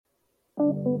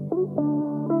Hello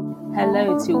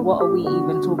to What Are We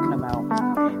Even Talking About?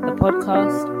 The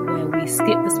podcast where we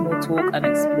skip the small talk and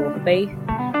explore faith,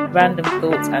 random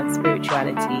thoughts and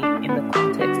spirituality in the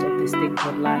context of this thing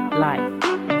called life.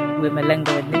 We're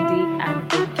Malenga and Lindy,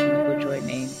 and thank you for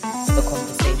joining the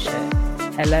conversation.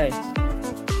 Hello.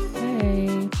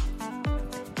 Hey.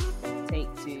 Take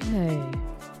two. Hey.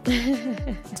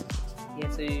 Yeah,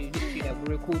 so literally we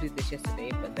recorded this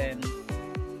yesterday, but then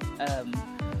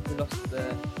we lost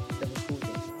the recording.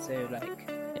 So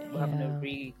we're having a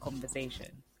re-conversation,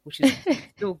 which is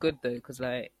still good though, because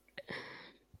like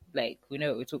we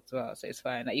know what we talked about, so it's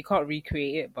fine. Like you can't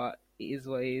recreate it, but it is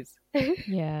what it is.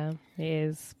 Yeah, it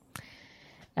is.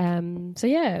 So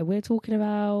yeah, we're talking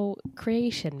about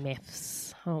creation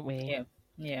myths, aren't we?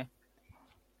 Yeah.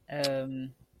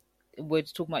 We're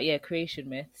just talking about creation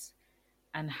myths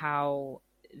and how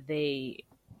they're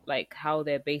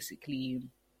basically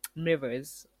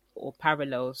mirrors or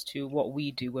parallels to what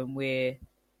we do when we're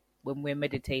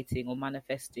meditating or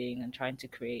manifesting and trying to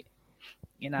create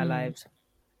in our lives.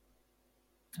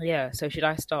 Yeah, so should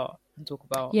I start and talk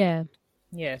about? Yeah.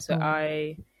 So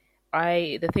I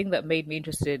the thing that made me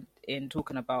interested in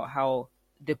talking about how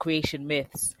the creation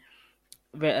myths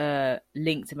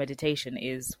linked to meditation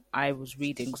is I was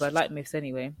reading, because I like myths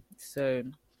anyway, so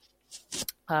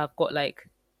I've got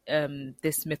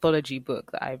this mythology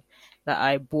book that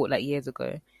I bought years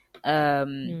ago.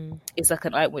 It's like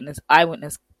an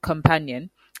eyewitness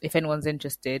companion, if anyone's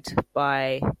interested,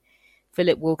 by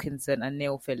Philip Wilkinson and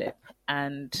Neil Phillip.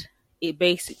 And it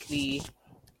basically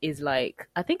is I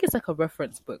think it's like a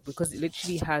reference book, because it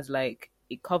literally has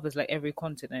it covers every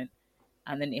continent,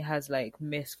 and then it has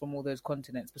myths from all those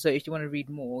continents. So if you want to read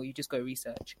more, you just go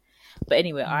research. But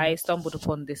anyway, I stumbled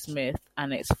upon this myth,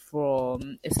 and it's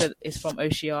from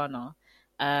Oceania.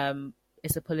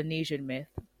 It's a Polynesian myth,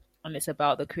 and it's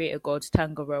about the creator god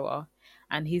Tangaroa,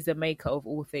 and he's the maker of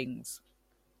all things.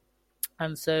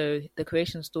 And so the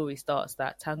creation story starts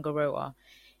that Tangaroa,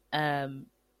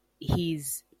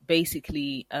 he's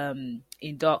basically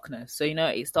in darkness. So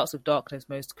it starts with darkness,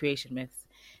 most creation myths.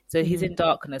 So he's in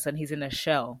darkness, and he's in a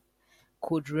shell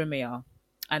called Rimea,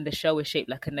 and the shell is shaped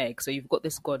like an egg. So you've got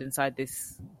this god inside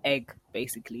this egg,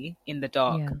 basically in the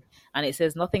dark, and it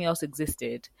says nothing else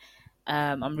existed.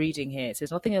 I'm reading here. It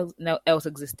says nothing else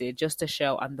existed, just a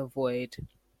shell and the void,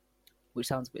 which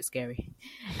sounds a bit scary.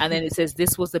 And then it says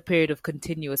this was the period of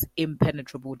continuous,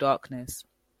 impenetrable darkness.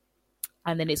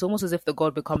 And then it's almost as if the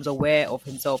god becomes aware of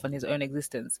himself and his own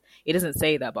existence. It doesn't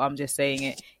say that, but I'm just saying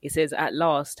it. It says, at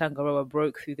last, Tangaroa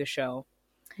broke through the shell.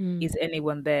 Is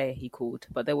anyone there, he called,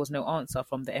 but there was no answer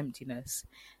from the emptiness.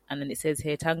 And then it says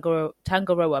here,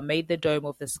 Tangaroa made the dome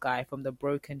of the sky from the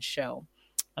broken shell,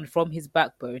 and from his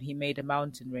backbone he made a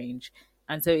mountain range.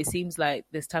 And so it seems like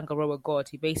this Tangaroa god,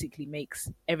 he basically makes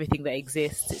everything that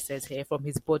exists, it says here, from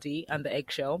his body and the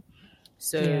eggshell.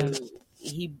 So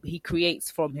he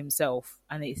creates from himself,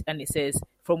 and it says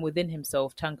from within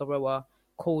himself Tangaroa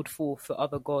called forth for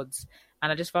other gods.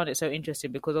 And I just found it so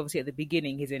interesting, because obviously at the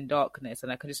beginning he's in darkness,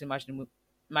 and I can just imagine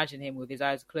him with his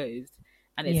eyes closed.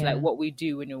 And it's like what we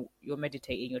do when you're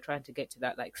meditating, you're trying to get to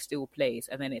that still place,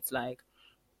 and then it's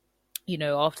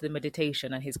after the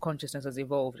meditation and his consciousness has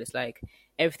evolved, it's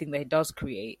everything that he does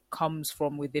create comes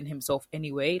from within himself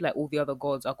anyway. All the other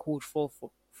gods are called forth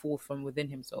from within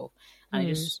himself. And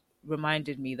it just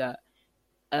reminded me that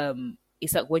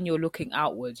it's when you're looking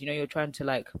outwards, you're trying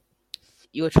to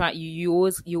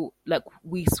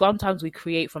we sometimes we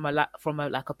create from a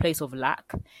place of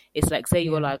lack. It's say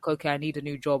you're okay, I need a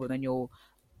new job, and then you're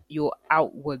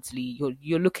outwardly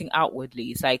you're looking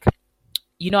outwardly. It's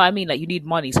you know what I mean? You need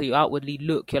money, so you outwardly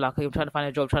look. You're I'm trying to find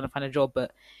a job.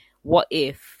 But what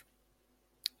if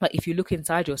you look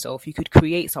inside yourself, you could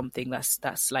create something that's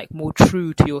more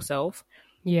true to yourself,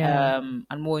 and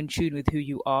more in tune with who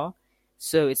you are.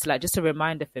 So it's just a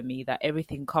reminder for me that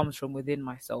everything comes from within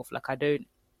myself. I don't, do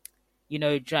you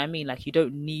know what I mean? You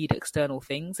don't need external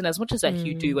things, and as much as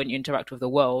you do when you interact with the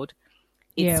world,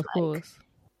 it's of course.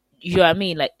 You know what I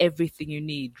mean? Everything you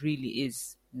need really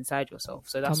is inside yourself.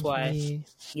 So that's why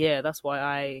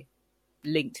I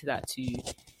linked that to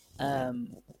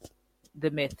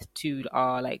the myth to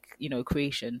our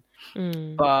creation.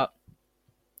 But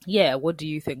what do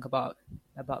you think about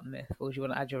myth, or do you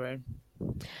want to add your own?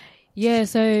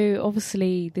 So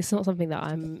obviously this is not something that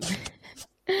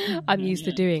I'm used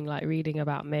to doing, reading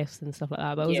about myths and stuff like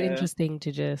that, but it was interesting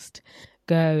to just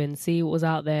go and see what was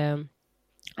out there.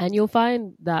 And you'll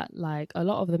find that a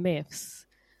lot of the myths,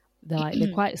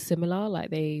 they're quite similar.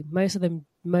 Most of them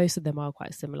are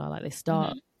quite similar. They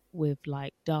start with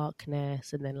like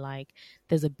darkness, and then like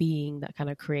there's a being that kind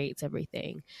of creates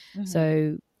everything.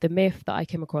 So the myth that I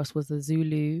came across was the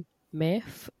Zulu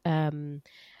myth, and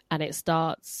it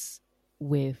starts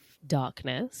with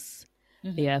darkness.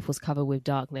 The earth was covered with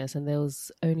darkness, and there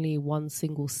was only one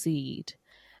single seed,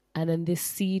 and then this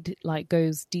seed like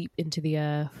goes deep into the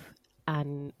earth,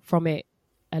 and from it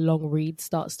a long reed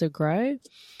starts to grow.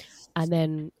 And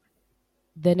then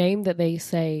the name that they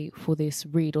say for this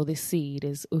reed or this seed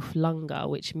is Uflanga,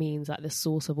 which means like the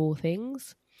source of all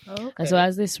things. And so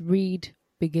as this reed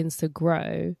begins to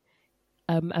grow,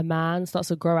 a man starts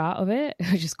to grow out of it,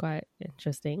 which is quite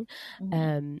interesting.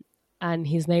 And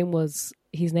his name is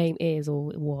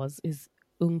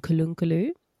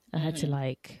Unkalunkalu. I had to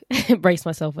like brace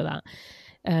myself for that,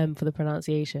 for the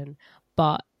pronunciation.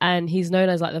 And he's known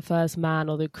as like the first man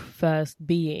or the first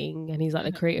being, and he's like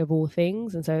the creator of all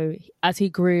things. And so as he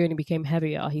grew and he became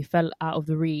heavier, he fell out of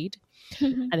the reed,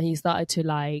 and he started to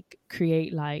like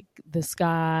create like the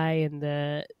sky and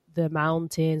the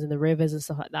mountains and the rivers and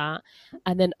stuff like that.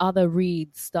 And then other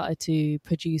reeds started to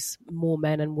produce more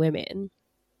men and women,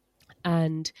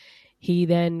 and he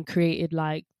then created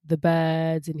like the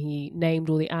birds, and he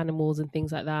named all the animals and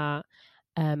things like that.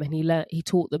 And he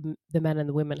taught the men and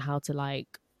the women how to like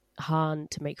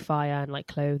hunt, to make fire, and like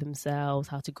clothe themselves,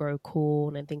 how to grow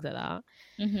corn and things like that.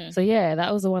 So yeah,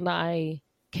 that was the one that I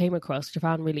came across, which I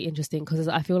found really interesting, because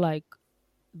I feel like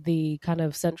the kind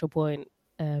of central point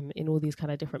in all these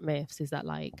kind of different myths is that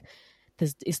like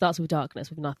it starts with darkness,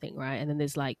 with nothing, right? And then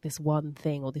there's like this one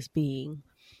thing or this being,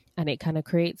 and it kind of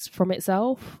creates from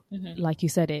itself. Like you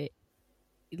said, it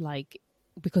like,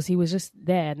 because he was just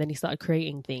there, and then he started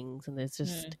creating things, and there's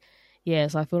just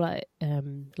so I feel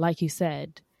like you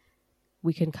said,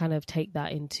 we can kind of take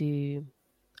that into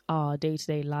our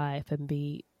day-to-day life and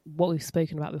be what we've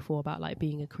spoken about before, about like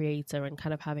being a creator and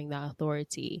kind of having that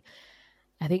authority.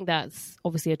 I think that's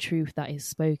obviously a truth that is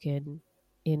spoken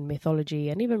in mythology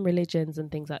and even religions and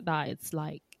things like that. It's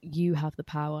like you have the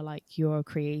power, like you're a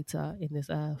creator in this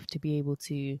earth, to be able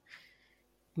to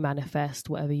manifest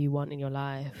whatever you want in your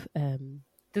life.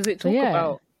 Does it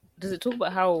talk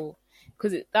about how,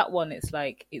 because that one, it's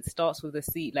like it starts with the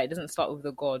seed, like it doesn't start with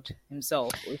the god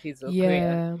himself, or if he's a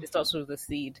creator, it starts with the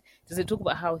seed. Does it talk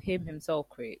about how him himself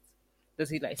creates? Does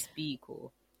he like speak,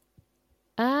 or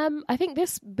I think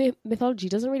this mythology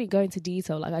doesn't really go into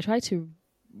detail. Like I tried to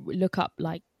look up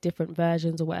like different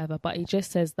versions or whatever, but it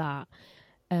just says that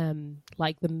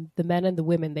like the men and the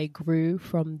women, they grew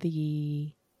from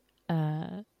the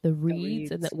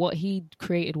reeds, and that what he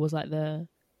created was like the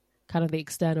kind of the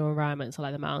external environment, so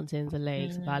like the mountains, the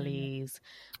lakes, valleys,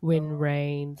 wind,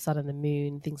 rain, sun and the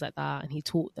moon, things like that, and he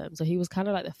taught them. So he was kind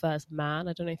of like the first man.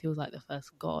 I don't know if he was like the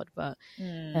first god, but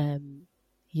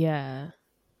yeah.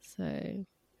 So okay,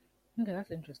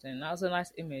 that's interesting. That was a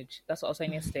nice image. That's what I was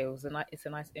saying yesterday. It's a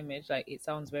nice image. Like it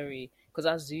sounds very, because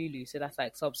that's Zulu, so that's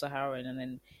like sub-Saharan, and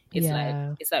then it's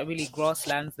like really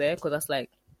grasslands there, because that's like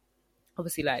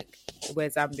obviously like where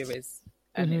Zambia is,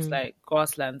 and it's like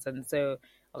grasslands. And so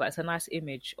I was like, it's a nice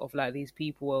image of like these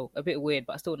people, well, a bit weird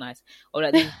but still nice, or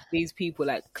like these people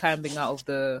like climbing out of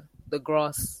the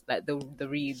grass, like the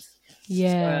reeds.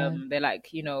 They're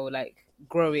like, you know, like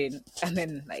growing, and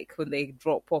then like when they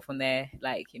drop off and they're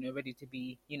like, you know, ready to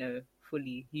be, you know,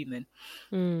 fully human,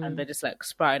 and they're just like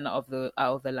sprouting out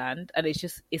of the land. And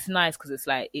it's nice because it's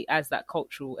like it adds that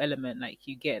cultural element. Like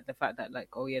you get the fact that like,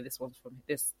 oh yeah, this one's from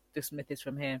this myth is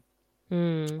from here,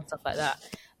 and stuff like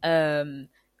that.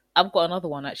 I've got another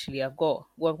one actually. I've got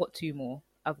two more.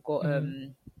 I've got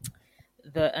an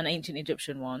ancient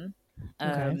Egyptian one.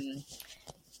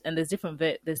 And there's different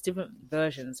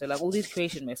versions. So like all these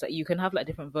creation myths, like you can have like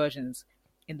different versions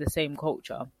in the same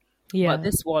culture. But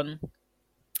this one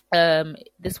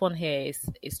here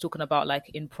is talking about like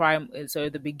so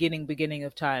the beginning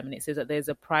of time, and it says that there's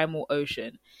a primal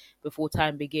ocean before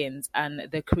time begins, and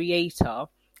the creator,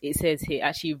 it says here,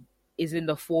 actually is in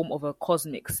the form of a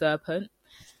cosmic serpent,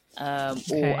 or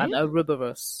an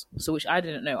Ouroboros. So which I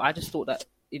didn't know. I just thought that,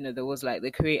 you know, there was like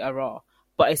the creator Ra,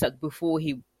 but it's like before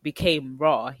he became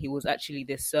Ra, he was actually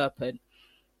this serpent.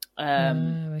 He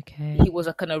was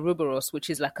like an Ouroboros, which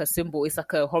is like a symbol. It's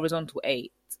like a horizontal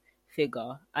 8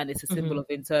 figure, and it's a symbol of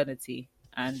eternity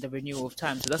and the renewal of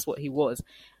time. So that's what he was.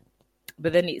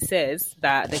 But then it says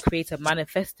that the creator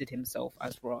manifested himself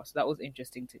as Ra. So that was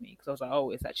interesting to me, because I was like,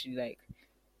 oh, it's actually like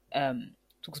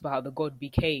talks about how the god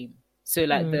became. So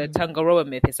like the Tangaroa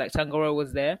myth, it's like Tangaroa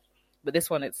was there, but this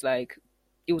one, it's like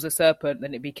it was a serpent,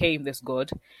 then it became this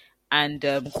god, and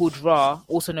called Ra,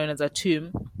 also known as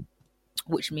Atum,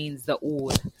 which means the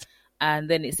Ord. And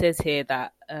then it says here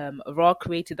that Ra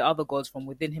created the other gods from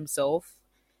within himself,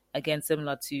 again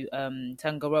similar to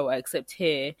Tangaroa, except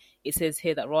here it says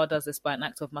here that Ra does this by an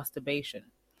act of masturbation.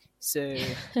 So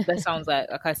that sounds like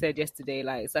I said yesterday,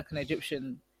 like it's like an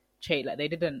Egyptian trait. Like they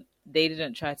didn't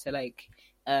try to like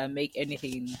make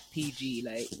anything PG.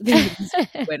 Like they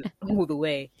just went all the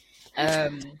way.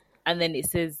 And then it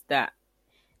says that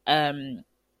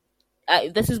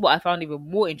this is what I found even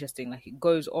more interesting. Like it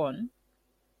goes on,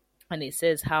 and it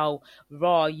says how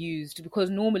Ra used, because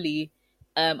normally,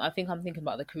 I think I'm thinking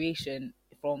about the creation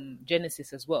from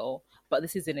Genesis as well, but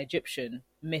this is an Egyptian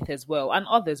myth as well, and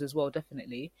others as well,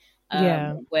 definitely.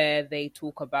 Where they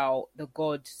talk about the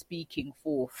god speaking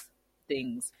forth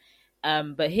things.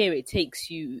 But here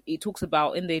it talks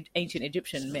about, in the ancient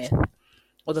Egyptian myth,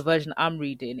 or the version I'm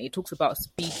reading, it talks about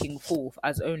speaking forth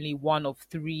as only one of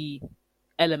three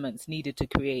elements needed to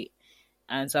create.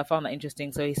 And so I found that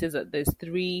interesting. So he says that there's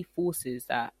three forces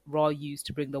that Ra used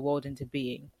to bring the world into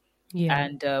being. Yeah.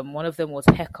 And one of them was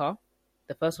Heka.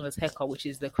 The first one was Heka, which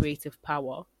is the creative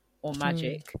power or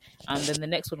magic. And then the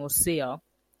next one was Sia,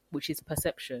 which is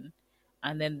perception.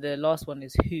 And then the last one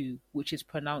is Hu, which is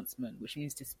pronouncement, which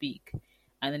means to speak.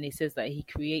 And then he says that he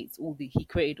created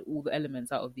all the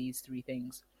elements out of these three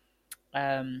things.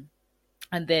 And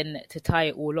then to tie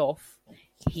it all off,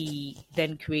 he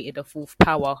then created a fourth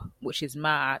power, which is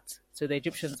Ma'at. So the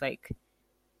Egyptians, like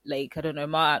I don't know,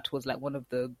 Ma'at was like one of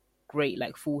the great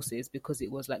like forces, because it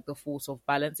was like the force of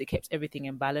balance. It kept everything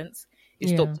in balance. It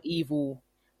stopped evil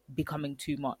becoming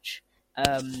too much.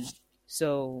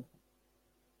 So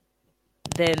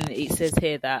then it says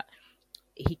here that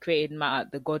he created Ma'at,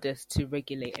 the goddess, to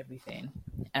regulate everything.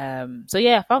 So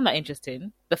yeah, I found that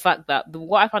interesting. The fact that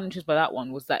what I found interesting by that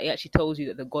one was that it actually tells you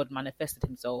that the god manifested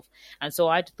himself. And so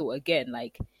I thought again,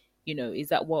 like, isn't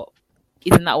that what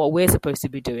we're supposed to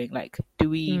be doing? Like, do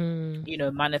we,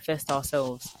 manifest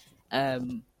ourselves?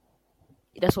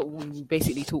 That's what we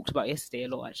basically talked about yesterday a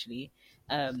lot, actually.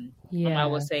 And I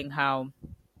was saying how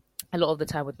a lot of the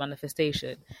time with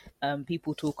manifestation,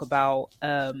 people talk about,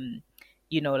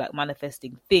 like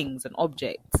manifesting things and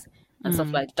objects and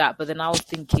stuff like that. But then I was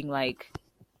thinking, like,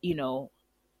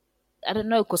 I don't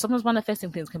know, because sometimes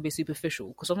manifesting things can be superficial,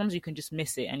 because sometimes you can just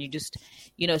miss it, and you just,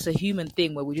 it's a human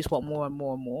thing where we just want more and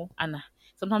more and more. And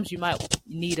sometimes you might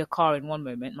need a car in one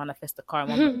moment, manifest a car in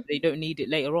one moment, but you don't need it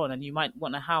later on. And you might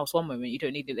want a house one moment, you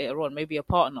don't need it later on. Maybe a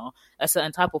partner, a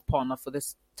certain type of partner for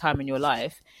this time in your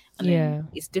life, and then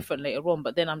it's different later on.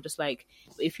 But then I'm just like,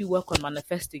 if you work on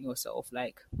manifesting yourself,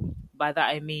 like, by that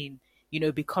I mean,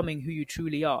 becoming who you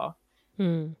truly are,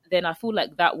 then I feel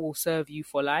like that will serve you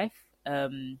for life.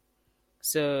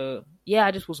 So yeah,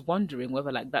 I just was wondering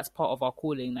whether like that's part of our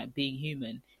calling, like being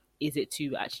human. Is it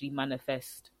to actually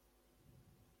manifest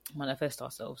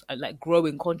ourselves and like grow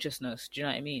in consciousness? Do you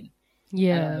know what I mean?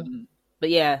 Yeah. But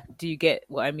yeah, do you get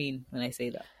what I mean when I say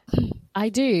that? I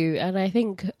do. And I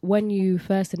think when you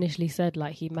first initially said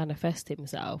like he manifested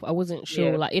himself, I wasn't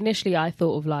sure. Like initially I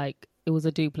thought of like it was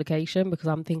a duplication, because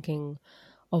I'm thinking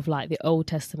of like the Old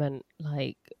Testament,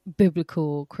 like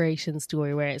biblical creation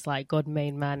story where it's like God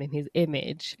made man in his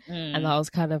image, and that was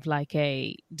kind of like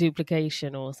a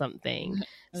duplication or something.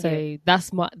 So that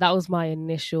was my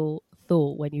initial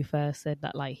thought when you first said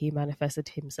that like he manifested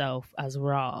himself as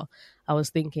Ra. I was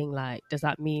thinking like, does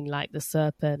that mean like the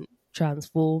serpent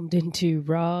transformed into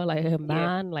Ra, like a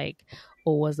man, like,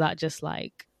 or was that just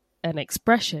like an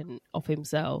expression of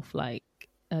himself, like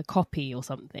a copy or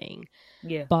something?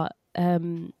 But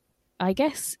I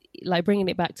guess like bringing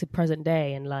it back to present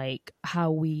day and like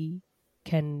how we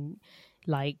can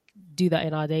like do that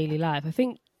in our daily life, I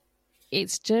think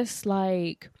it's just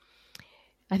like,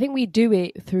 I think we do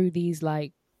it through these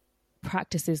like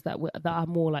practices that are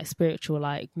more like spiritual,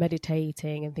 like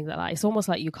meditating and things like that. It's almost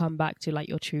like you come back to like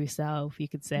your true self, you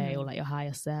could say, or like your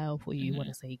higher self, or you want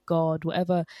to say God,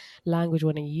 whatever language you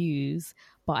want to use.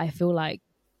 But I feel like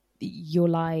you're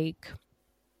like,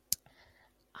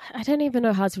 I don't even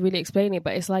know how to really explain it,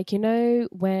 but it's like,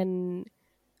 when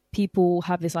people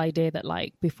have this idea that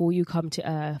like before you come to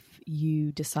Earth,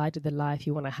 you decided the life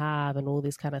you want to have and all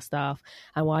this kind of stuff.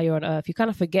 And while you're on Earth, you kind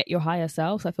of forget your higher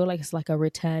self. So I feel like it's like a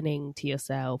returning to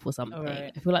yourself or something.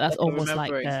 Right. I feel like that's like almost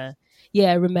like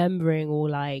remembering, or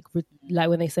like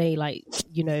when they say like,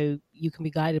 you can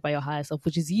be guided by your higher self,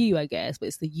 which is you, I guess, but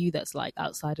it's the you that's like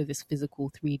outside of this physical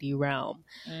 3D realm,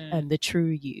 and the true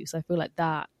you. So I feel like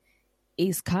that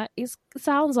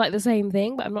sounds like the same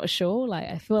thing, but I'm not sure. Like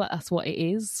I feel like that's what it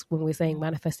is when we're saying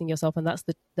manifesting yourself, and that's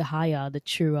the higher, the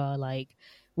truer like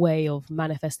way of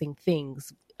manifesting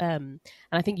things. And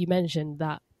I think you mentioned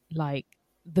that like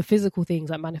the physical things,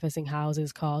 like manifesting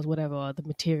houses, cars, whatever, the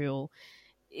material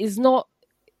is not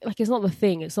like, it's not the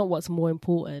thing, it's not what's more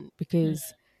important,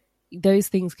 because those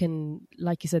things can,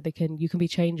 like you said, you can be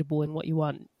changeable in what you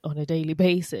want on a daily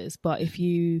basis. But if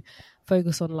you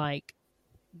focus on like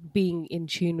being in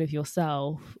tune with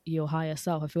yourself, your higher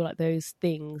self, I feel like those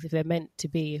things, if they're meant to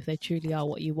be, if they truly are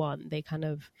what you want, they're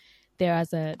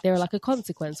like a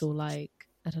consequence, or like,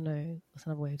 I don't know, what's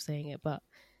another way of saying it, but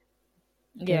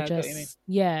yeah, just,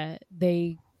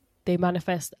 they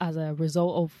manifest as a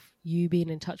result of you being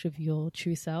in touch with your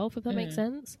true self, if that makes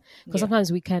sense. Because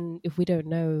sometimes we can, if we don't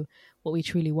know what we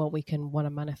truly want, we can want to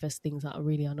manifest things that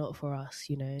really are not for us,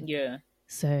 you know.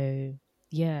 So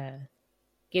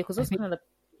because that's kind of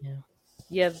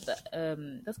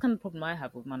that's kind of the problem I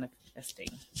have with manifesting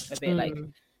a bit, like,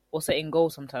 or setting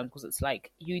goals sometimes, because it's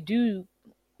like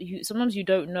sometimes you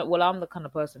don't know. Well, I'm the kind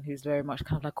of person who's very much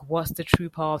kind of like, what's the true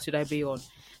path should I be on?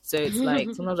 So it's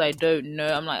like sometimes I don't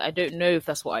know. I'm like, I don't know if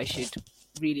that's what I should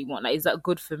really want. Like, is that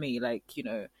good for me? Like, you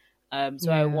know,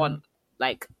 I want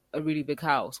like a really big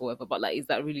house or whatever, but like, is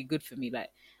that really good for me? Like,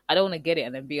 I don't want to get it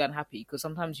and then be unhappy, because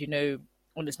sometimes, you know,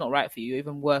 when it's not right for you, you're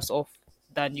even worse off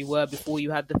than you were before you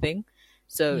had the thing.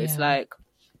 So it's like,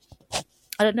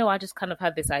 I don't know, I just kind of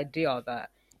had this idea that,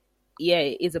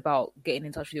 it is about getting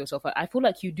in touch with yourself. I feel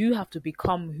like you do have to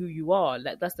become who you are.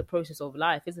 Like, that's the process of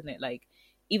life, isn't it? Like,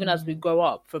 even as we grow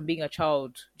up from being a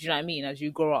child, do you know what I mean? As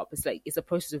you grow up, it's like, it's a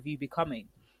process of you becoming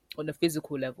on a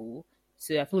physical level.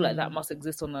 So I feel like that must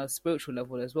exist on a spiritual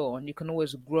level as well. And you can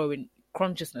always grow in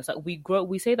consciousness. Like,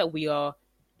 we say that we are,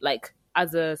 like,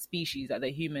 as a species, like the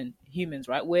humans,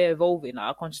 right? We're evolving. Like,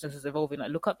 our consciousness is evolving.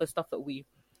 Like, look at the stuff that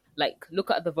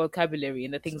look at the vocabulary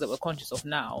and the things that we're conscious of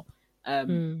now,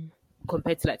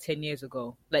 compared to like 10 years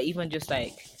ago. Like, even just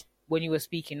like when you were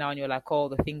speaking now and you're like, oh,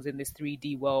 the things in this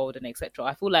 3D world and etc.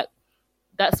 I feel like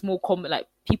that's more common. Like,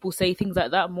 people say things like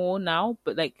that more now,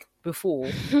 but like before,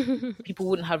 people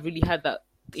wouldn't have really had that,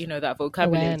 you know, that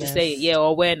vocabulary to say it. Or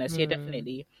awareness.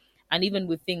 Definitely. And even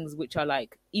with things which are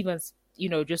like, even, you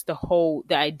know, just the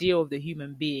idea of the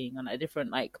human being and like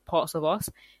different like parts of us,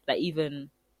 like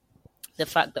even the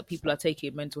fact that people are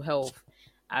taking mental health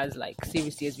as like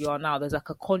seriously as we are now, there's like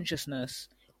a consciousness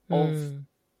of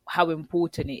how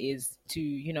important it is to,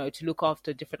 you know, to look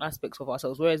after different aspects of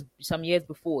ourselves. Whereas some years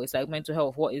before, it's like, mental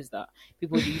health, what is that?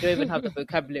 People, you don't even have the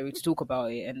vocabulary to talk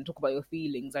about it and talk about your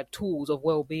feelings, like tools of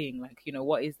well-being, like, you know,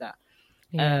 what is that?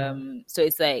 So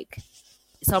it's like,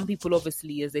 some people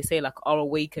obviously, as they say, like, are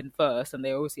awakened first and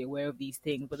they're obviously aware of these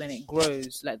things, but then it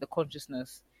grows, like the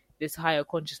consciousness, this higher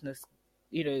consciousness,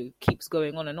 you know, keeps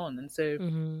going on. And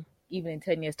so even in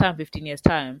 10 years time, 15 years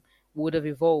time, would have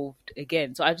evolved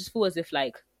again. So I just feel as if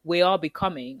like we are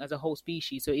becoming as a whole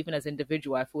species. So even as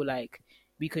individual, I feel like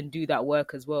we can do that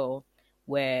work as well,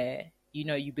 where, you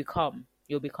know, you're becoming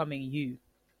you.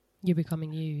 You're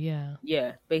becoming you,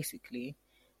 yeah, basically.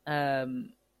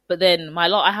 But then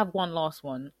I have one last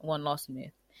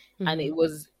myth, and it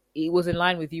was in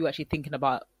line with you actually thinking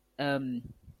about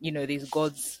you know, these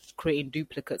gods creating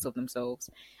duplicates of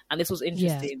themselves, and this was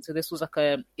interesting. So this was like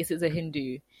this is a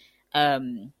Hindu,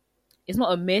 it's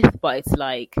not a myth, but it's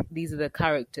like, these are the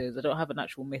characters. I don't have an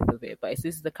actual myth of it, but this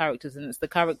is the characters, and it's the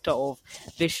character of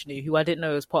Vishnu, who I didn't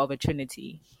know was part of a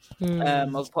trinity,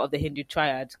 of part of the Hindu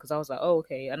triad, because I was like, oh,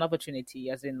 okay, another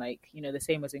trinity, as in like, you know, the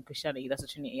same as in Christianity. That's a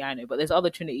trinity I know, but there's other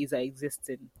trinities that exist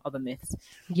in other myths.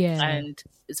 And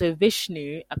so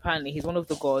Vishnu, apparently he's one of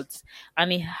the gods,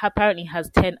 and he apparently has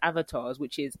 10 avatars,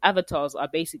 avatars are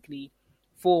basically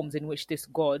forms in which this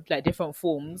god, like different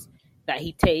forms that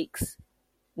he takes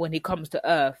when he comes to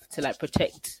Earth to like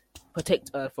protect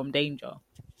Earth from danger.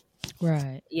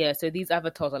 Right. Yeah, so these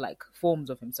avatars are like forms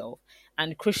of himself.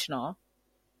 And Krishna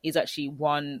is actually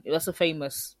one, that's a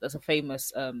famous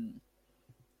I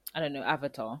don't know,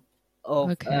 avatar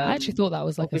of I actually thought that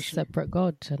was like a separate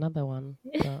god to another one.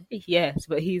 But... yes,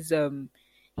 but he's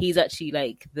actually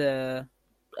like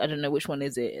I don't know which one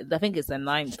is it. I think it's the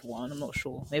 9th one. I'm not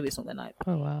sure. Maybe it's not the 9th.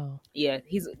 Oh wow. Yeah,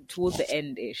 he's towards the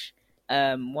end-ish.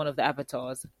 One of the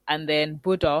avatars, and then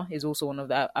Buddha is also one of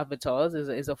the avatars.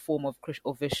 Is a form of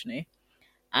Vishnu,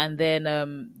 and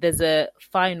then there's a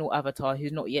final avatar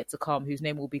who's not yet to come, whose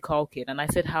name will be Kalkin. And I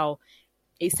said how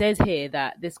it says here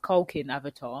that this Kalkin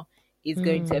avatar is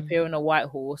going to appear on a white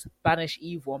horse, banish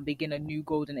evil, and begin a new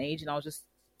golden age. And I was just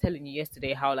telling you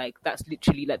yesterday how like that's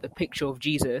literally like the picture of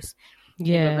Jesus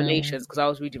in Revelations, because I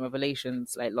was reading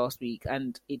Revelations like last week,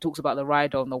 and it talks about the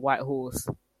rider on the white horse.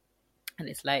 And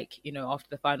it's like, you know, after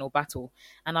the final battle.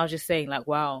 And I was just saying like,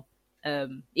 wow. I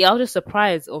was just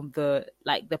surprised of the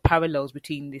parallels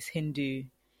between this Hindu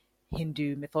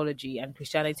mythology and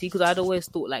Christianity, because I'd always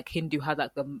thought like Hindu had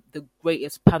like the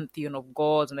greatest pantheon of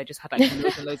gods, and they just had like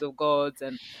loads and loads of gods,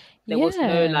 and there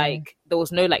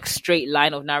was no straight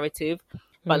line of narrative.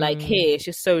 But like here, it's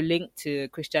just so linked to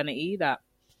Christianity that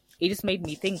it just made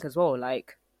me think as well,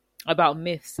 like about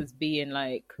myths as being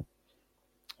like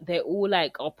they're all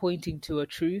like are pointing to a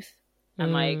truth.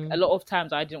 And like a lot of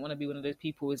times I didn't want to be one of those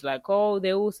people who's like, oh,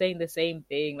 they're all saying the same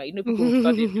thing. Like, you know, people who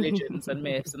study religions and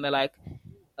myths and they're like,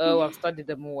 oh, I've studied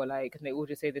them all, like, and they all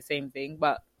just say the same thing.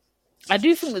 But I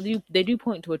do think that they do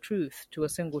point to a truth, to a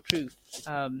single truth.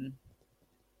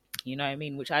 You know what I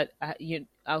mean? Which I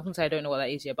was gonna say I don't know what that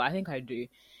is yet, but I think I do.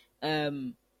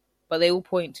 But they all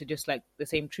point to just like the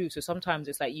same truth. So sometimes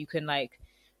it's like you can like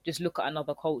just look at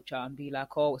another culture and be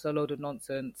like, oh, it's a load of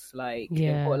nonsense. Like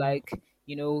they've got like,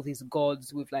 you know, all these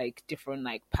gods with like different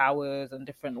like powers and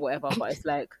different whatever. But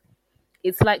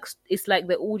it's like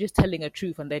they're all just telling a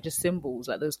truth and they're just symbols.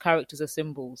 Like those characters are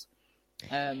symbols.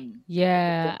 I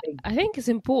think it's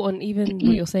important even what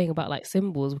you're saying about like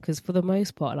symbols, because for the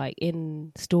most part, like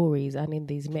in stories and in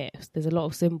these myths, there's a lot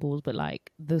of symbols, but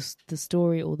like the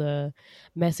story or the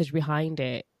message behind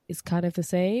it is kind of the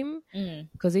same.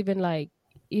 Because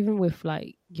even with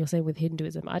like you're saying with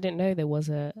Hinduism, I didn't know there was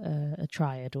a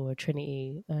triad or a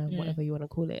trinity, whatever you want to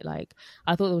call it. Like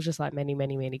I thought there was just like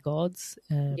many gods.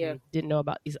 Didn't know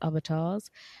about these avatars.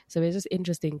 So it's just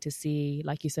interesting to see,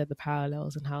 like you said, the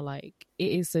parallels and how like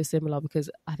it is so similar. Because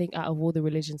I think out of all the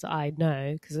religions that I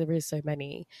know, because there is so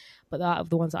many, but out of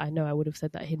the ones that I know, I would have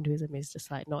said that Hinduism is just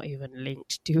like not even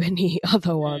linked to any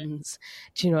other ones.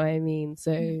 Do you know what I mean?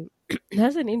 So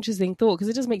that's an interesting thought, because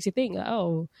it just makes you think,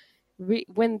 oh,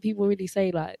 when people really say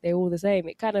like they're all the same,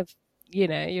 it kind of, you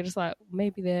know, you're just like,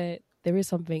 maybe there is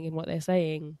something in what they're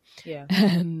saying.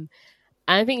 And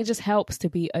I think it just helps to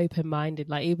be open-minded.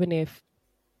 Like even if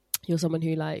you're someone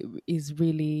who like is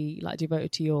really like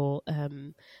devoted to your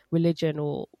religion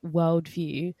or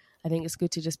worldview, I think it's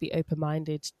good to just be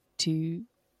open-minded to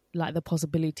like the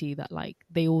possibility that like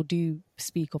they all do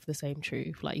speak of the same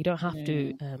truth. Like you don't have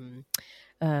to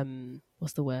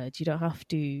what's the word, you don't have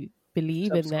to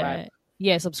believe in their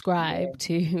subscribe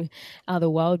to other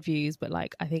worldviews, but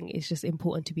like I think it's just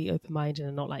important to be open-minded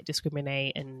and not like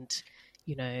discriminate and,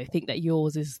 you know, think that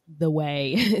yours is the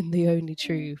way and the only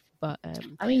truth. But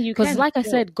I mean, you because like I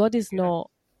said, God is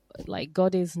not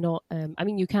I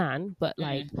mean you can, but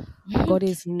like God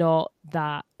is not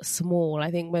that small.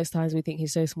 I think most times we think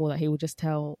he's so small that he will just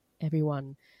tell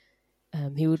everyone,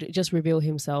 he would just reveal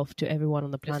himself to everyone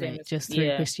on the planet just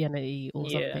through Christianity or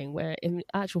something, where in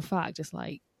actual fact, just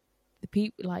like the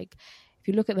people, like if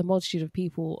you look at the multitude of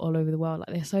people all over the world,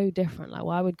 like they're so different. Like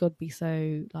why would God be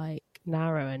so like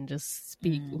narrow and just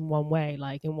speak in one way,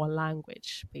 like in one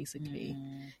language, basically?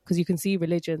 Because you can see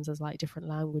religions as like different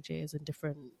languages and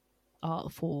different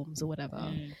art forms or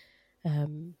whatever.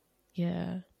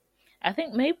 I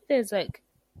think maybe there's like,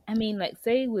 I mean, like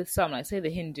say with some, like say the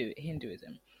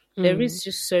Hinduism, there is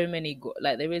just so many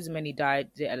like there is many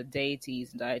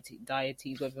deities, whatever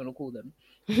you want to call them.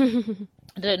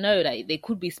 I don't know, like they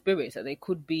could be spirits, like they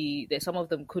could be that some of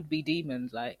them could be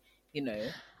demons, like, you know.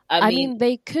 I mean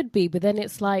they could be, but then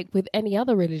it's like with any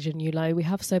other religion, you know, we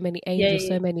have so many angels,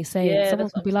 so many saints. Someone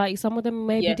could be like, some of them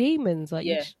may be demons. Like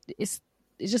it's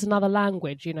just another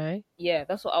language, you know? Yeah,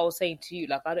 that's what I was saying to you.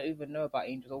 Like, I don't even know about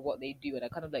angels or what they do, and I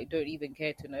kind of like don't even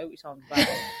care to know, which sounds bad.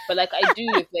 But like, I do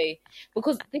if they,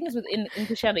 because the thing is in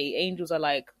Christianity, angels are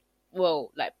like,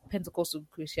 well, like Pentecostal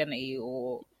Christianity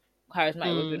or charismatic,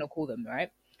 whatever you want to call them,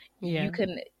 right? Yeah. You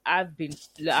can. I've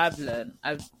learned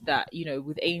that, you know,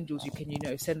 with angels, you can, you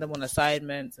know, send them on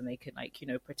assignments and they can like, you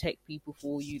know, protect people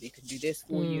for you. They can do this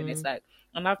for you, and it's like,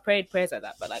 and I've prayed prayers like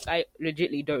that, but like I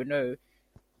legitimately don't know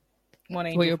one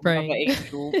angel you're from another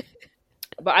angel.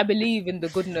 But I believe in the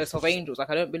goodness of angels. Like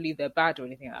I don't believe they're bad or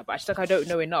anything like that. But I just like I don't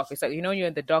know enough. It's like, you know, you're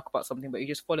in the dark about something, but you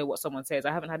just follow what someone says.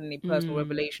 I haven't had any personal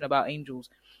revelation about angels.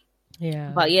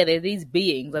 Yeah. But yeah, they're these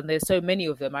beings, and there's so many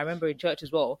of them. I remember in church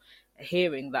as well,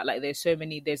 hearing that like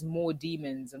there's more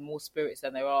demons and more spirits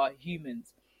than there are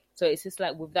humans. So it's just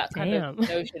like with that kind of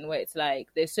notion where it's like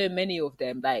there's so many of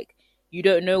them, like you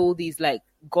don't know all these like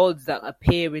gods that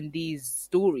appear in these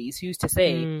stories. Who's to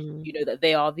say, you know, that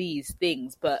they are these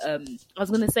things? But I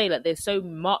was gonna say like there's so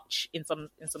much in some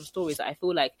stories that I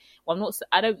feel like, well,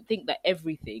 I don't think that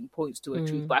everything points to a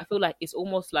truth, but I feel like it's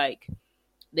almost like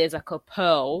there's like a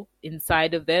pearl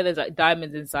inside of there's like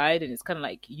diamonds inside, and it's kind of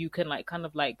like you can like kind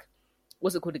of like,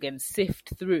 what's it called again,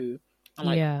 sift through and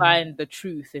like find the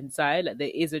truth inside. Like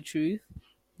there is a truth,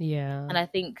 and I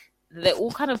think they're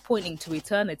all kind of pointing to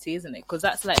eternity, isn't it? Because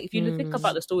that's like, if you think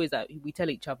about the stories that we tell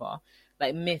each other,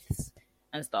 like myths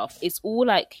and stuff, it's all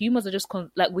like humans are just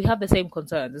like we have the same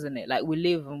concerns, isn't it? Like we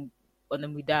live and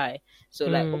then we die. So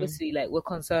like obviously like we're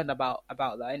concerned about that,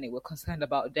 innit? We're concerned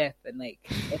about death and like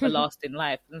everlasting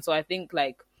life. And so I think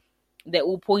like they're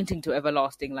all pointing to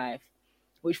everlasting life,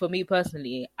 which for me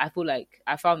personally, I feel like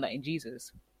I found that in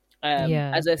Jesus,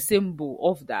 Yeah. as a symbol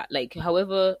of that. Like,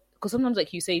 however, because sometimes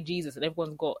like you say Jesus and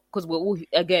everyone's got, because we're all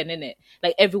again in it,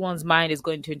 like everyone's mind is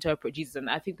going to interpret Jesus, and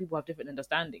I think people have different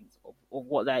understandings of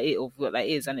what that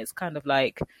is, and it's kind of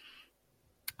like,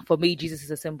 for me, Jesus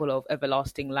is a symbol of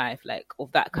everlasting life, like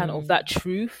of that kind of that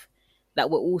truth that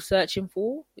we're all searching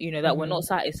for, you know, that we're not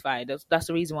satisfied. That's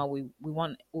the reason why we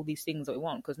want all these things that we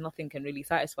want, because nothing can really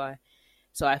satisfy.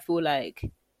 So I feel like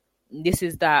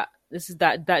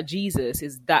that Jesus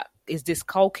is this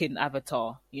Culkin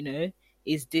avatar, you know,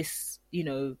 is this, you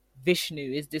know,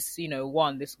 Vishnu, is this, you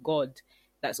know, this God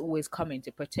that's always coming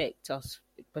to protect us,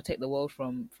 protect the world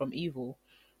from evil.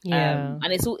 Yeah.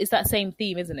 And it's that same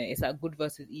theme, isn't it? It's that good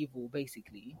versus evil,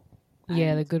 basically.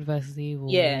 Yeah, the And good versus evil.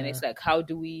 yeah, and it's like, how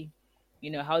do we, you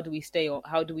know, how do we stay on,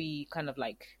 how do we kind of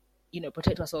like, you know,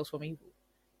 protect ourselves from evil?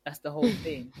 That's the whole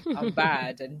thing. I'm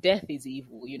bad, and death is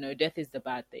evil, you know, death is the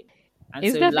bad thing. And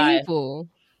Is so death life, evil?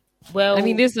 well, I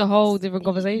mean, this is a whole different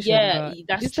conversation. yeah, But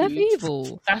that's is true. death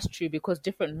evil? That's true, because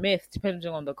different myths,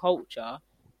 depending on the culture,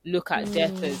 look at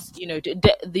death as, you know,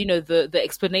 you know, the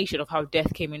explanation of how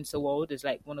death came into the world is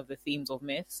like one of the themes of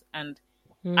myths. And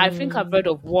I think I've read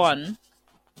of one.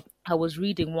 I was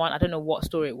reading one. I don't know what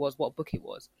story it was, what book it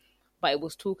was, but it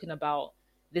was talking about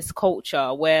this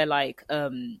culture where, like,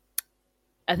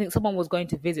 I think someone was going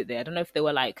to visit there. I don't know if they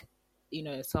were like, you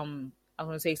know, I'm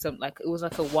gonna say some, like, it was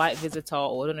like a white visitor,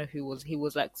 or I don't know who was. He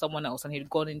was like someone else, and he'd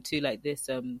gone into like this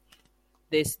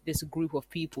group of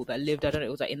people that lived. I don't know,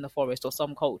 it was like in the forest or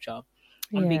some culture.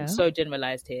 I'm being so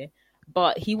generalized here,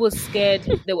 but he was scared.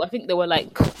 I think they were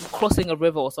like crossing a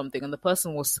river or something, and the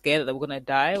person was scared that they were gonna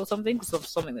die or something because of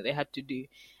something that they had to do.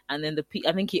 And then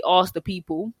I think he asked the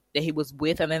people that he was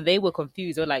with, and then they were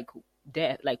confused. They were like,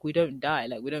 "Death, like we don't die,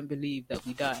 like we don't believe that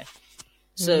we die."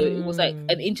 So it was like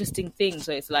an interesting thing.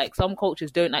 So it's like some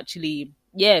cultures don't actually.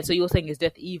 Yeah. So you're saying, is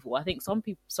death evil? I think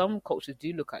some cultures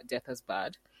do look at death as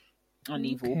bad and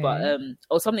evil, but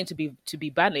or something to be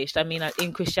banished. I mean,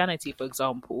 in Christianity, for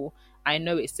example, I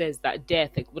know it says that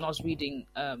death, like when I was reading,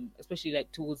 especially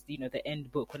like towards, you know, the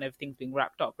end book when everything's being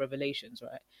wrapped up, Revelations,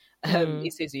 right?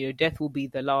 It says, you know, death will be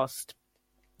the last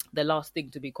thing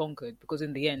to be conquered, because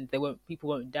in the end people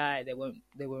won't die, they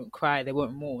won't cry, they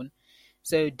won't mourn.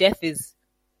 So death is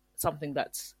something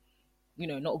that's, you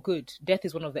know, not good. Death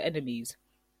is one of the enemies,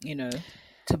 you know,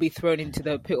 to be thrown into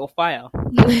the pit of fire.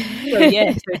 So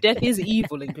yeah, so death is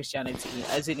evil in Christianity,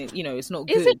 as in it, you know, it's not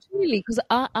good. Is it really? Because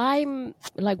I'm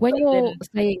like, when you're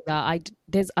saying that,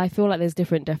 I feel like there's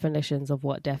different definitions of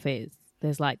what death is.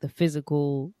 There's like the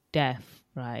physical death,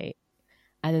 right?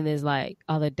 And then there's like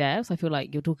other deaths. I feel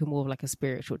like you're talking more of like a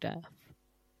spiritual death.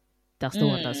 That's the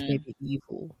one that's maybe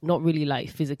evil, not really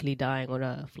like physically dying on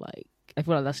earth. Like, I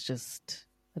feel like that's just,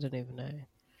 I don't even know.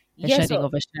 Shedding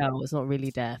of a shell is not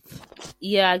really death.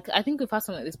 Yeah, I think we've had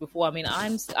something like this before. I mean,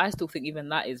 I still think even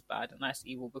that is bad and that's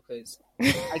evil, because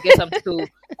I guess I'm still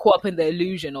caught up in the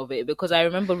illusion of it. Because I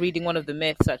remember reading one of the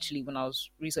myths actually when I was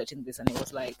researching this, and it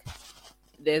was like,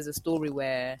 there's a story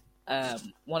where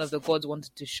one of the gods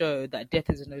wanted to show that death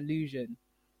is an illusion.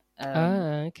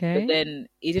 Okay. But then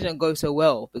it didn't go so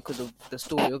well because of the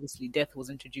story. Obviously, death was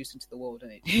introduced into the world,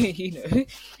 and it, you know.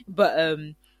 But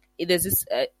there's this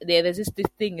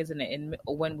thing, isn't it?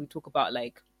 When we talk about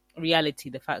like reality,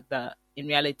 the fact that in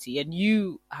reality, and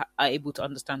you are able to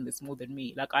understand this more than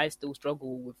me. Like, I still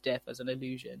struggle with death as an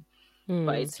illusion,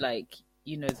 but it's like,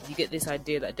 you know, you get this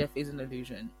idea that death is an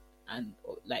illusion, and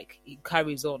like it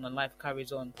carries on, and life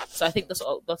carries on. So I think that's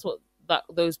what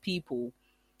those people,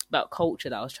 that culture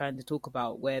that I was trying to talk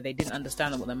about, where they didn't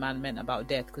understand what the man meant about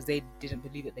death because they didn't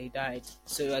believe that they died.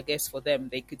 So I guess for them,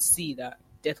 they could see that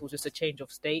death was just a change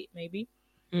of state, maybe.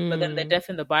 But then the death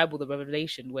in the Bible, the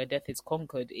Revelation, where death is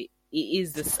conquered, it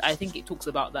is this. I think it talks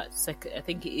about that second. I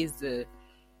think it is the.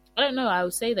 I don't know. I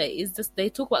would say that it is just, they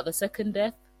talk about the second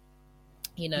death,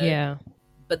 you know. Yeah.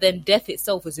 But then death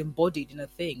itself is embodied in a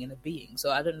thing, in a being.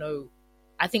 So I don't know.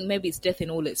 I think maybe it's death in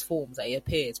all its forms that it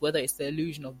appears, whether it's the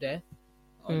illusion of death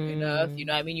on earth, you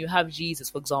know. I mean, you have Jesus,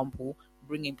 for example,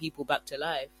 bringing people back to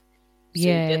life. So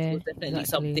death was definitely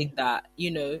something that,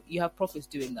 you know, you have prophets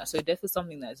doing that. So death is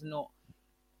something that is not.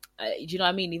 Do you know what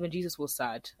I mean? Even Jesus was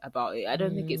sad about it. I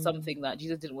don't think it's something that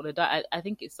Jesus didn't want to die. I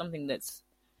think it's something that's,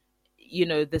 you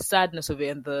know, the sadness of it,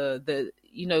 and the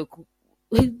you know,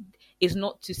 is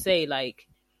not to say like,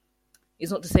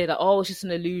 it's not to say that, oh, it's just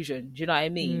an illusion. Do you know what I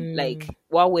mean? Like,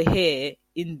 while we're here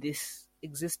in this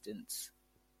existence,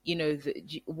 you know,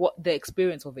 what the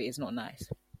experience of it is not nice.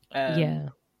 Yeah.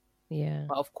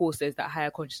 But of course, there's that higher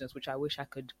consciousness which I wish I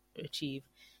could achieve.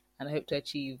 and I hope to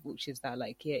achieve, which is that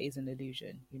like, yeah, it is an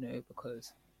illusion, you know,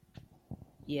 because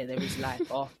yeah, there is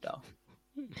life after.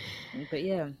 But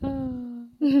yeah.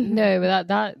 No, but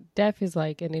that death is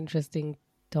like an interesting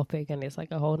topic, and it's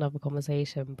like a whole nother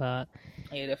conversation. But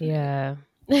Yeah, definitely. yeah.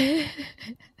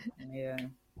 Yeah.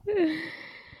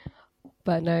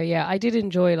 But no, yeah, I did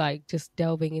enjoy like just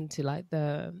delving into like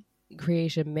the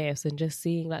creation myths and just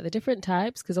seeing like the different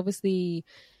types, because obviously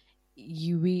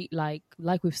you read like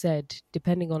we've said,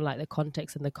 depending on like the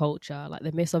context and the culture, like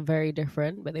the myths are very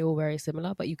different, but they're all very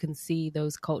similar. But you can see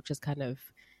those cultures kind of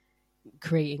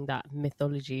creating that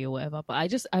mythology or whatever.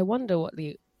 But I wonder what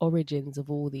the origins of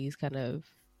all these kind of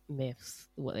myths,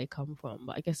 what they come from.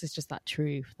 But I guess it's just that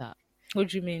truth, that What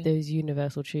do you mean? those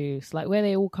universal truths, like where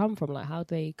they all come from, like how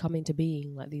do they come into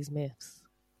being, like these myths.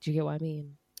 Do you get what I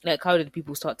mean? Like, how did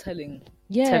people start telling?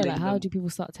 Like how do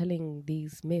people start telling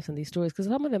these myths and these stories? Because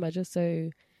some of them are just they're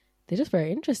just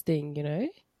very interesting, you know.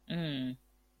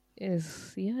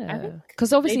 Is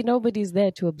because obviously nobody's there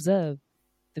to observe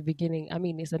the beginning. I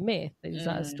mean, it's a myth. Is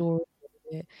that a story?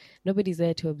 Nobody's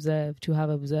there to have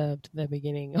observed the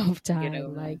beginning of time. You know,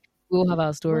 like we all have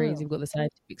our stories. You've got the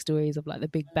scientific stories of like the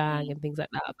Big Bang and things like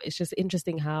that. But it's just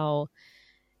interesting how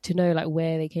to know like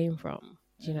where they came from.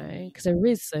 You know, because there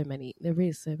is so many.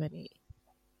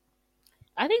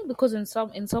 I think because in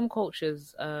some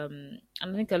cultures, and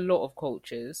I think a lot of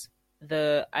cultures,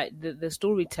 the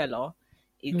storyteller,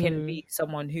 it can be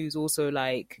someone who's also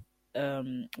like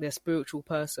their spiritual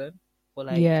person, or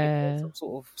like some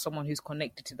sort of someone who's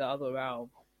connected to the other realm.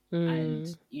 And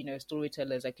you know,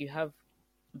 storytellers, like you have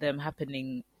them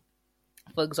happening,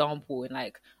 for example, in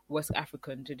like West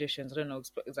African traditions. I don't know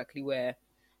exactly where,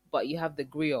 but you have the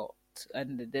griot,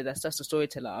 and that's just a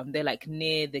storyteller, and they're like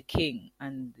near the king,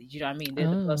 and you know what I mean, they're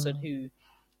the person who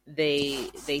they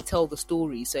tell the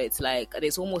story. So it's like, and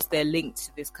it's almost, they're linked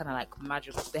to this kind of like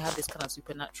magical, they have this kind of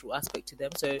supernatural aspect to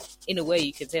them. So in a way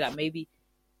you can say that maybe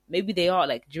they are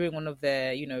like, during one of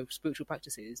their, you know, spiritual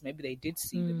practices, maybe they did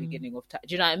see the beginning of time.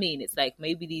 Do you know what I mean? It's like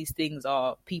maybe these things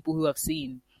are people who have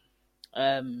seen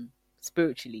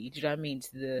spiritually, do you know what I mean,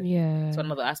 to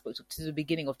another aspect, to the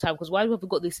beginning of time. Because why have we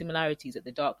got these similarities at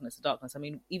the darkness? I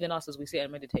mean, even us, as we sit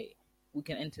and meditate, we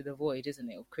can enter the void, isn't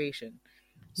it, of creation?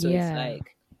 So it's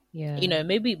like, you know,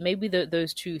 maybe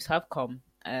those truths have come,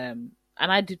 and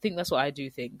I do think that's what I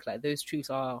do think, like those truths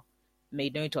are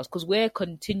made known to us because we're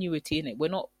continuity in it.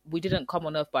 We didn't come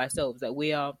on earth by ourselves. Like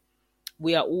we are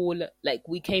all, like,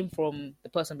 we came from the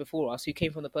person before us, who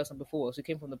came from the person before us, who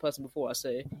came from the person before us.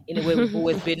 So in a way we've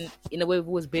always been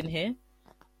here.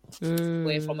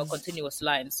 We're from a continuous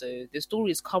line. So the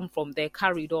stories come from, they're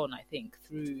carried on, I think,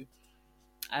 through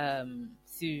I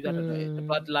don't know, the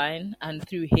bloodline, and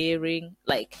through hearing,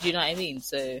 like, do you know what I mean?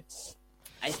 So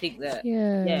I think that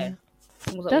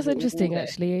that's interesting.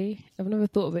 Actually, I've never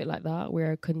thought of it like that.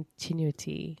 We're a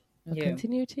continuity.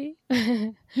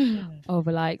 Of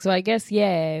like, so I guess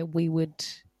we would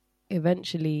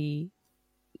eventually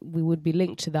be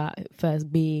linked to that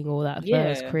first being or that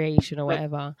first creation or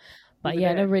whatever. But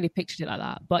I never really pictured it like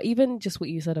that. But even just what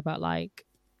you said about like,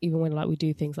 even when like we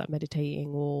do things like meditating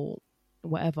or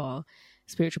whatever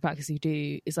spiritual practice you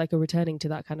do, it's like a returning to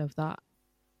that kind of, that,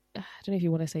 I don't know if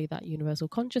you want to say, that universal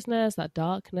consciousness, that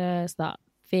darkness, that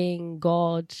thing,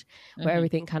 God, where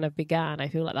everything kind of began. I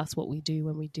feel like that's what we do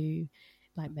when we do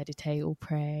like meditate or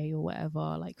pray or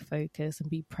whatever, like focus and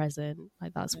be present.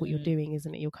 Like that's what you're doing,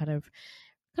 isn't it? You're kind of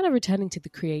returning to the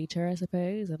creator, I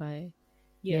suppose. And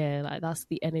like that's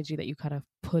the energy that you kind of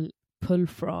pull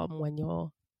from when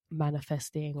you're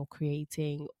manifesting or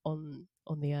creating on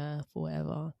the earth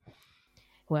or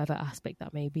whatever aspect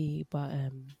that may be. But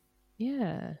and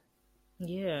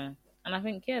I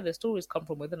think the stories come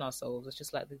from within ourselves. It's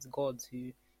just like these gods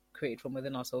who create from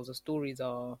within ourselves. The stories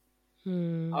are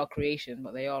our creation,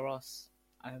 but they are us.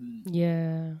 And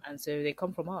so they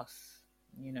come from us,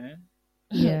 you know.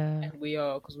 And we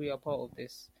are, because we are part of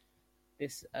this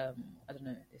I don't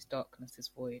know, this darkness, this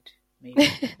void, maybe.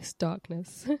 This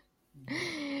darkness.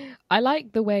 I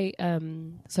like the way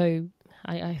so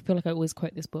I feel like I always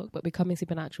quote this book, but Becoming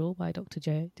Supernatural by Dr.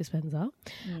 Joe Dispenza.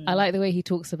 I like the way he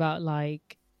talks about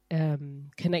like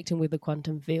connecting with the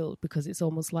quantum field, because it's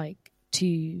almost like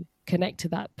to connect to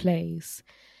that place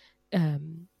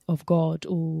of God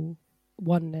or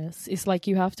oneness. It's like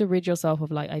you have to rid yourself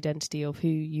of like identity of who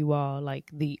you are, like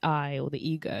the I or the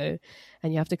ego,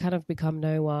 and you have to kind of become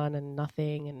no one and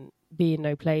nothing and be in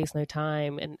no place, no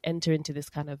time, and enter into this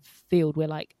kind of field where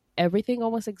like everything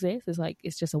almost exists. It's like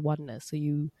it's just a oneness. So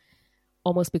you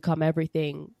almost become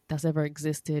everything that's ever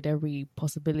existed, every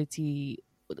possibility,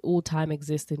 all time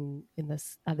exists in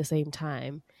this at the same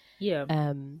time.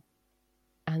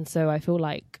 And so I feel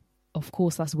like, of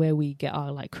course, that's where we get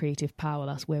our like creative power.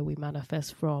 That's where we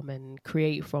manifest from and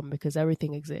create from, because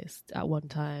everything exists at one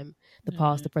time. The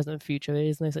past, the present, and future. There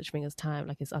is no such thing as time.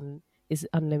 Like it's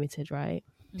unlimited, right?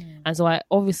 And so I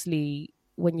obviously,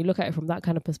 when you look at it from that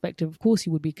kind of perspective, of course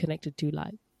you would be connected to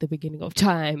like the beginning of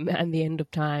time and the end of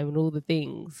time and all the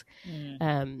things,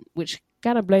 which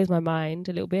kind of blows my mind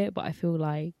a little bit. But I feel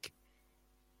like,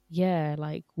 yeah,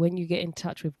 like when you get in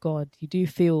touch with God, you do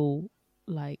feel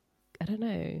like, I don't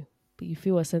know, but you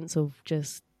feel a sense of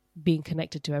just being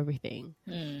connected to everything.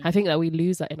 I think that we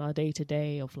lose that in our day to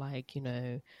day of like, you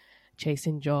know,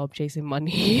 chasing job, chasing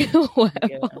money, or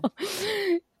whatever.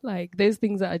 Like those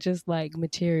things that are just like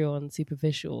material and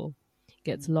superficial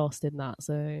gets lost in that.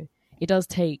 So it does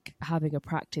take having a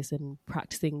practice and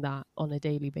practicing that on a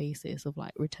daily basis of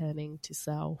like returning to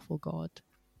self or God.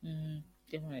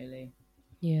 Definitely.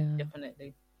 Yeah.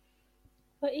 Definitely.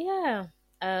 But yeah,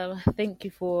 thank you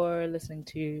for listening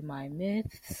to my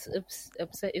myths. Is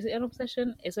it an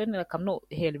obsession? It's only like I'm not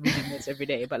here reading myths every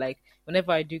day, but like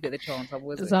whenever I do get the chance, I'm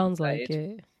always it sounds excited. Like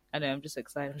it. I know, I'm just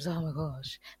excited. I'm just, oh my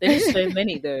gosh, there's just so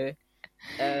many though.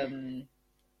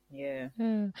 Yeah.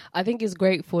 I think it's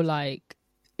great for like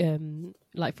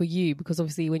for you, because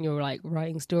obviously when you're like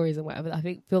writing stories and whatever, I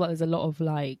feel like there's a lot of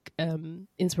like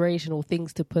inspirational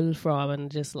things to pull from,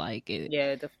 and just like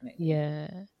yeah, definitely. Yeah.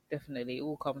 Definitely, it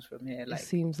all comes from here. Like, it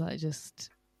seems like just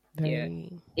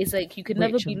very. It's like you can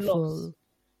never be lost. Full.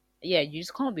 Yeah, you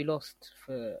just can't be lost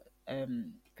for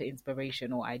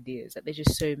inspiration or ideas. Like, there's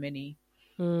just so many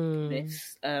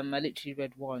myths. I literally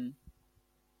read one.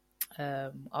 I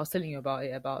was telling you about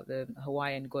it, about the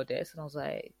Hawaiian goddess, and I was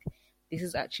like, "This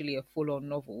is actually a full-on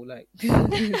novel." Like,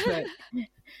 like,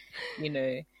 you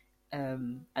know.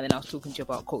 And then I was talking to you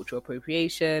about cultural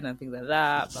appropriation and things like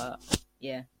that. But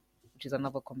yeah. Which is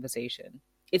another conversation.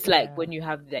 It's like when you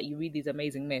have that, you read these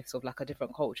amazing myths of like a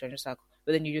different culture, and just like,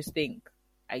 but then you just think,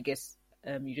 I guess,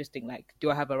 you just think like,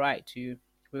 do I have a right to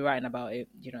be writing about it?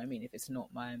 You know what I mean? If it's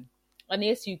not mine, and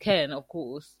yes, you can, of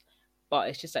course, but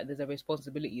it's just like there's a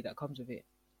responsibility that comes with it,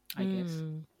 I guess.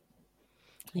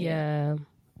 Yeah,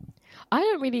 I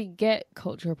don't really get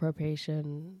cultural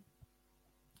appropriation.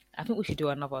 I think we should do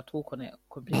another talk on it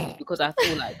completely, because I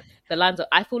feel like the lines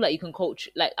I feel like you can culture,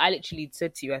 like I literally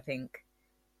said to you, I think,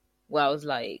 well, I was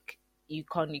like,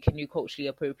 can you culturally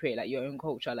appropriate like your own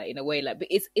culture, like in a way, like, but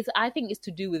it's I think it's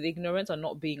to do with ignorance and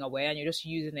not being aware, and you're just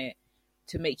using it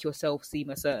to make yourself seem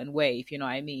a certain way, if you know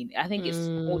what I mean. I think it's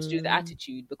more to do with the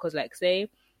attitude, because like say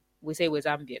we're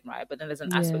Zambian, right? But then there's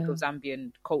an aspect of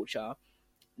Zambian culture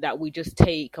that we just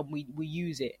take and we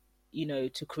use it, you know,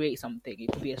 to create something.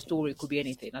 It could be a story, it could be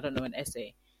anything. I don't know, an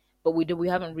essay. But we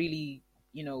haven't really,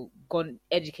 you know, gone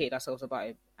educate ourselves about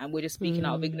it, and we're just speaking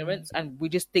out of ignorance, and we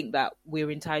just think that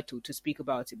we're entitled to speak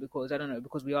about it because, I don't know,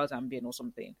 because we are Zambian or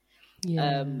something.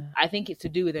 I think it's to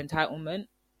do with entitlement,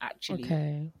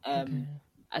 actually.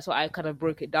 That's what I kind of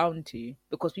broke it down to,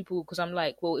 because I'm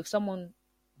like, well, if someone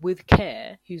with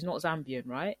care who's not Zambian,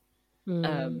 right,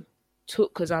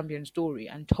 took a Zambian story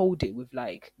and told it with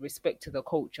like respect to the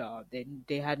culture, then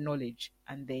they had knowledge,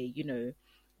 and they, you know,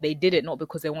 they did it not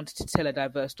because they wanted to tell a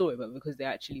diverse story, but because they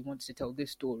actually wanted to tell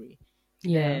this story.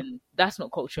 Then that's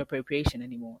not cultural appropriation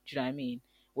anymore. Do you know what I mean?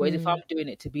 Whereas if I'm doing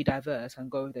it to be diverse and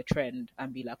go with the trend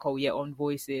and be like, oh yeah, on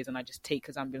Voices, and I just take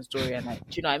a Zambian story and like,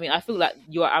 do you know what I mean? I feel like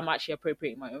I'm actually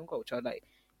appropriating my own culture, like,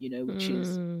 you know, which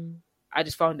is, I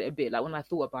just found it a bit like, when I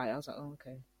thought about it, I was like, oh,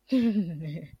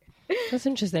 okay. That's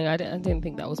interesting. I didn't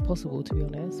think that was possible, to be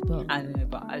honest. But I don't know,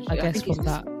 but I guess from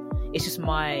that, it's just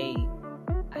my,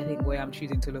 I think, way I'm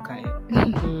choosing to look at it.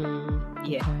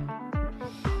 Yeah.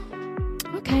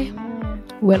 Okay.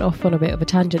 Went off on a bit of a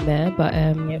tangent there, but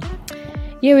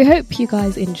yeah, we hope you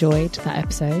guys enjoyed that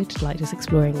episode. Like, just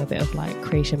exploring a bit of like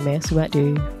creation myths. We might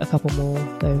do a couple more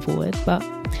going forward, but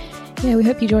yeah, we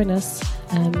hope you join us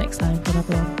next time for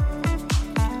another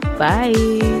one.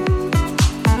 Bye.